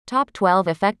Top 12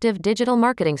 effective digital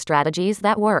marketing strategies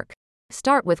that work.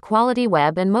 Start with quality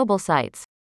web and mobile sites.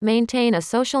 Maintain a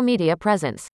social media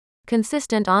presence.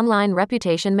 Consistent online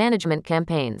reputation management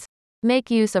campaigns.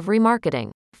 Make use of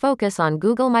remarketing. Focus on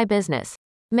Google My Business.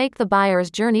 Make the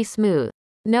buyer's journey smooth.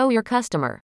 Know your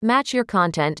customer. Match your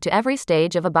content to every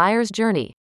stage of a buyer's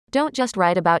journey. Don't just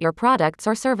write about your products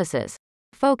or services.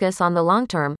 Focus on the long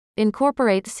term.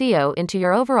 Incorporate SEO into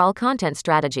your overall content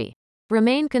strategy.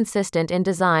 Remain consistent in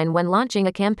design when launching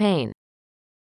a campaign.